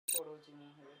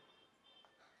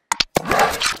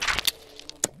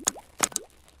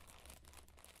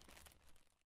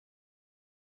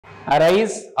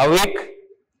Arise, awake,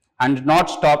 and not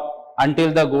stop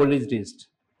until the goal is reached.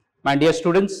 My dear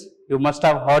students, you must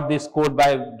have heard this quote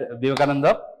by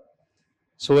Vivekananda.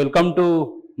 So, welcome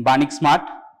to Vanik Smart.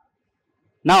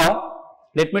 Now,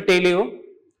 let me tell you,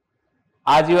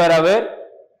 as you are aware,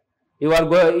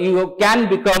 you can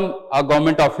become a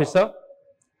government officer.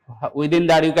 Within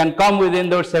that, you can come within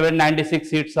those 796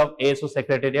 seats of ASO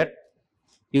Secretariat.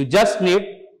 You just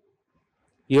need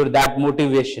that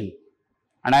motivation.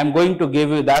 And I am going to give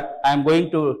you that. I am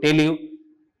going to tell you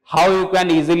how you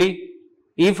can easily,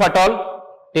 if at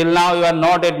all, till now you are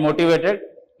not yet motivated,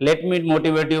 let me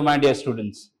motivate you, my dear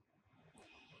students.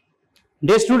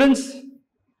 Dear students,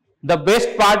 the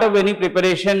best part of any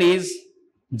preparation is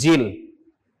zeal,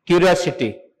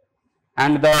 curiosity,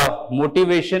 and the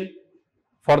motivation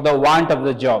for the want of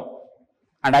the job.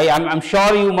 And I am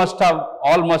sure you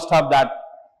all must have that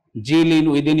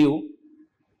zeal within you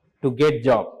to get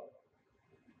job.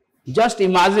 Just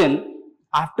imagine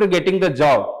after getting the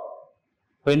job,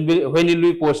 when you will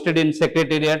be posted in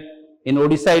Secretariat in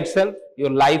Odisha itself,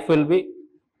 your life will be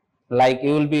like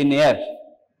you will be in air.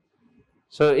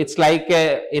 So it's like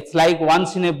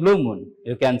once in a blue moon,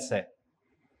 you can say.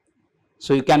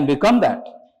 So you can become that.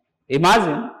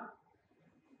 Imagine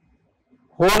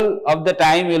whole of the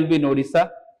time you will be in Odisha,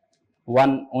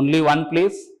 only one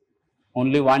place,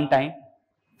 only one time.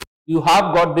 You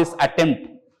have got this attempt.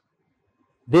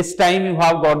 This time you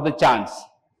have got the chance.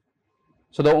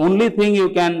 So the only thing you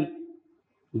can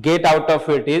get out of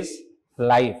it is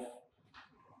life.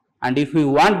 And if you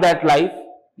want that life,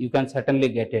 you can certainly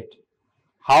get it.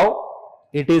 How?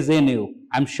 It is in you.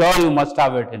 I am sure you must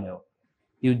have it in you.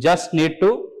 You just need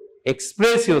to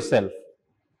express yourself.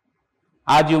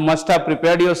 As you must have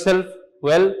prepared yourself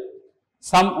well,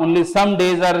 only some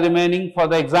days are remaining for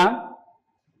the exam.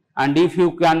 And if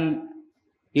you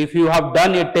have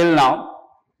done it till now,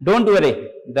 don't worry,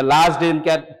 the last day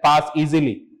can pass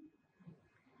easily.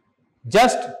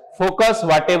 Just focus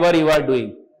whatever you are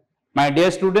doing. My dear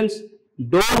students,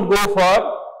 don't go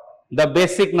for the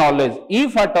basic knowledge.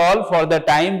 If at all for the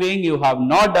time being you have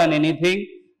not done anything,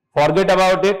 forget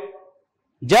about it.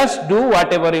 Just do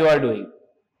whatever you are doing.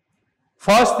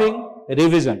 First thing,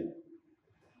 revision.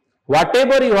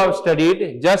 Whatever you have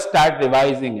studied, just start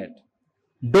revising it.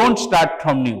 Don't start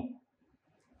from new.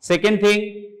 Second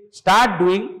thing, start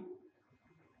doing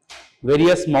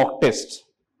various mock tests.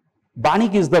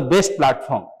 Vanik is the best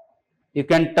platform. You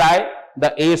can try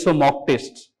the ASO mock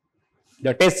test,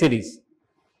 the test series.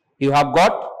 You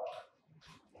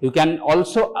can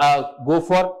also go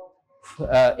for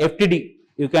FTD.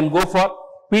 You can go for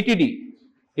PTD.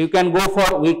 You can go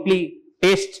for weekly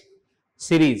test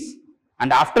series.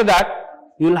 And after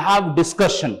that, you will have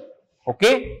discussion.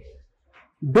 Okay?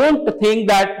 Don't think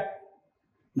that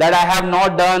I have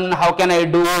not done, how can I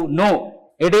do?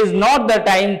 No, it is not the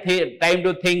time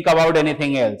to think about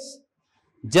anything else.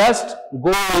 Just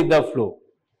go with the flow.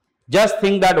 Just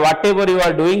think that whatever you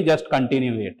are doing, just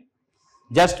continue it.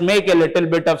 Just make a little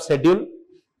bit of schedule.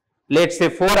 Let's say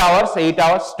 4 hours, 8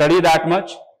 hours, study that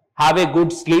much. Have a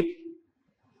good sleep.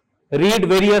 Read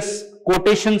various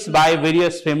quotations by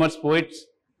various famous poets.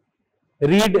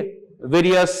 Read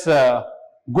various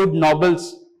good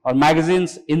novels or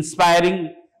magazines,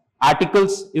 inspiring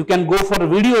articles. You can go for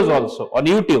videos also on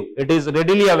YouTube. It is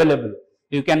readily available.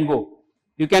 You can go.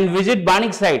 You can visit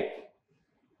Vanik site.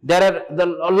 There are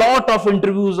a lot of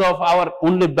interviews of our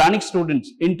only Vanik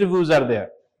students. Interviews are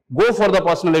there. Go for the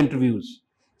personal interviews.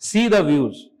 See the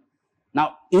views.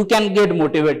 Now, you can get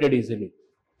motivated easily.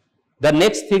 The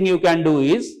next thing you can do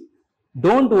is,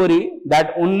 don't worry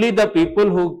that only the people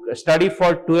who study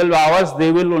for 12 hours,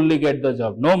 they will only get the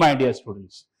job. No, my dear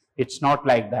students. It's not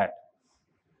like that.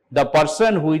 The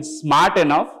person who is smart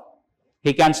enough,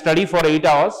 he can study for 8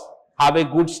 hours, have a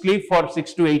good sleep for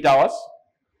 6 to 8 hours,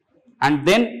 and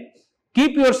then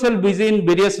keep yourself busy in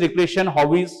various recreation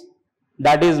hobbies.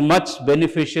 That is much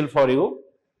beneficial for you.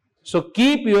 So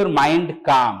keep your mind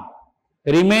calm.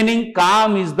 Remaining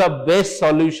calm is the best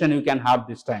solution you can have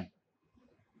this time.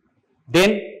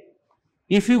 Then,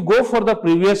 if you go for the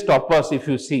previous toppers, if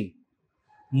you see,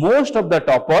 most of the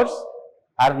toppers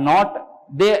are not,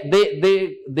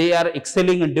 they are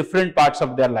excelling in different parts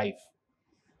of their life.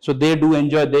 So they do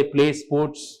enjoy, they play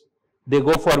sports, they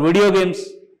go for video games,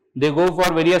 they go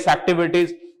for various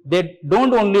activities. They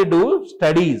don't only do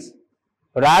studies.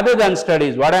 Rather than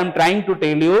studies, what I am trying to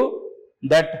tell you,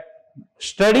 that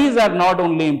studies are not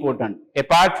only important.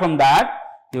 Apart from that,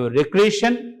 your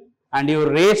recreation, and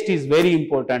your rest is very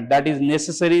important. That is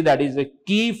necessary. That is a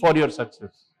key for your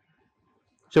success.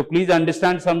 So please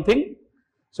understand something.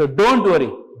 So don't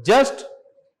worry. Just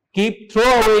throw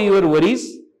away your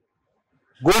worries.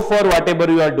 Go for whatever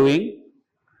you are doing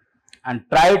and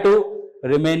try to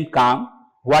remain calm.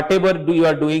 Whatever you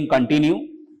are doing, continue.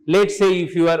 Let's say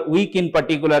if you are weak in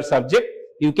particular subject,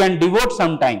 you can devote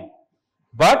some time.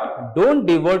 But don't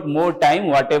devote more time.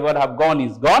 Whatever have gone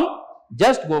is gone.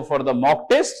 Just go for the mock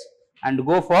test and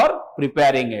go for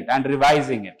preparing it and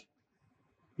revising it.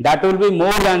 That will be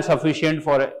more than sufficient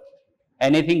for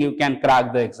anything. You can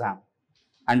crack the exam.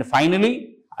 And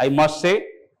finally, I must say,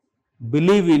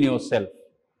 believe in yourself.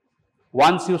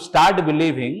 Once you start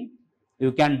believing,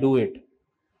 you can do it.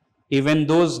 Even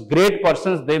those great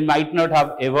persons, they might not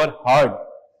have ever heard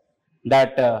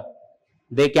that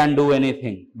they can do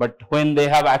anything. But when they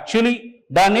have actually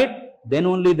done it, then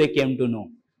only they came to know.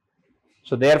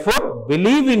 So therefore,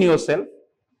 believe in yourself.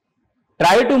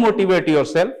 Try to motivate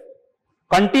yourself.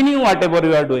 Continue whatever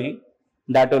you are doing.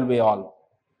 That will be all.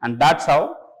 And that's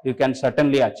how you can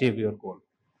certainly achieve your goal.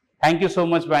 Thank you so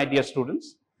much, my dear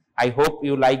students. I hope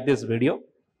you like this video.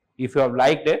 If you have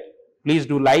liked it, please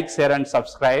do like, share and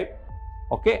subscribe.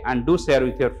 Okay, and do share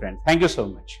with your friends. Thank you so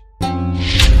much.